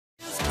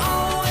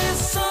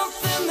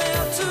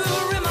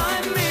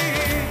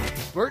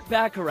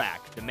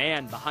Bacharach, the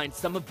man behind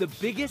some of the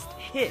biggest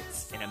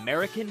hits in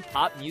American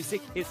pop music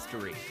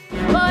history.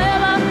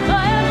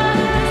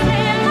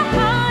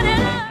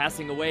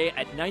 Passing away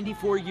at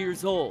 94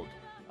 years old,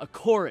 a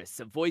chorus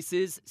of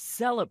voices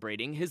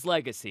celebrating his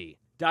legacy.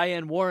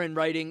 Dionne Warwick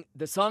writing,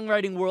 "The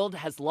songwriting world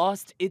has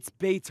lost its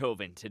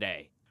Beethoven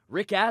today."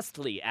 Rick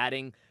Astley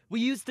adding,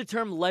 "We use the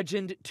term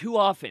legend too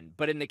often,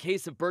 but in the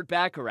case of Burt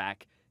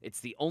Bacharach,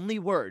 it's the only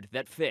word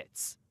that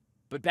fits."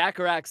 But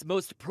Bacharach's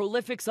most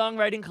prolific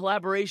songwriting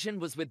collaboration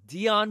was with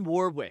Dionne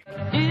Warwick.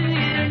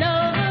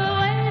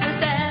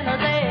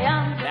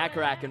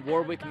 Bacharach and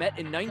Warwick met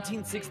in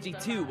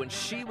 1962 when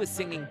she was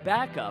singing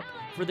backup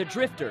for the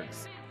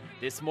Drifters.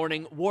 This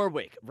morning,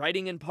 Warwick,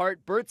 writing in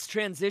part, "Burt's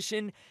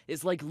transition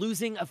is like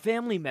losing a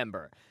family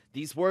member.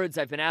 These words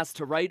I've been asked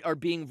to write are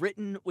being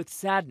written with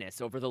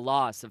sadness over the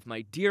loss of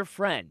my dear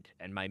friend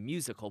and my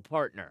musical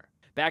partner."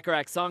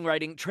 Bacharach's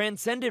songwriting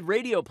transcended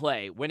radio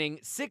play, winning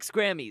 6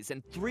 Grammys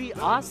and 3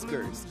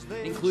 Oscars,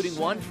 including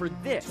one for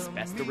this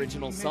Best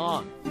Original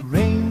Song.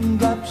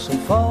 Raindrops are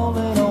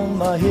falling on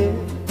my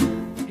head.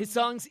 His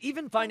songs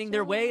even finding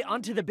their way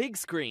onto the big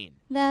screen.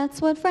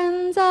 That's what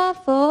friends are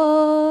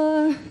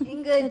for.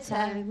 In good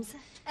times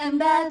and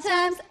bad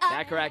times.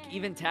 Bacharach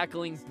even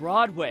tackling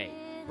Broadway,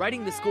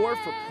 writing the score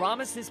for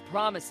Promises,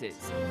 Promises.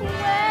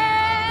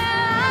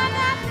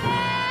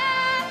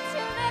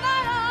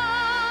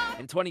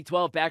 In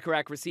 2012,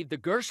 Bacharach received the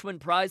Gershwin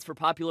Prize for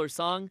Popular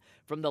Song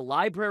from the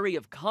Library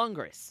of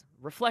Congress,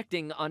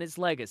 reflecting on his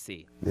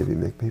legacy. Maybe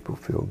make people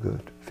feel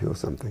good, feel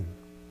something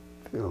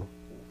in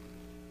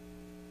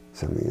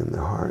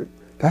their heart.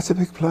 That's a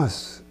big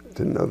plus.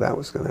 Didn't know that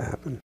was going to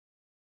happen.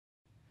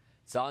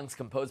 Songs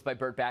composed by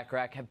Burt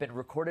Bacharach have been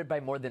recorded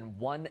by more than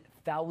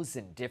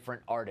 1,000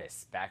 different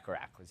artists.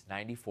 Bacharach was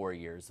 94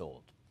 years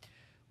old.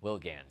 Will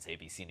Gans,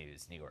 ABC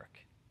News, New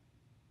York.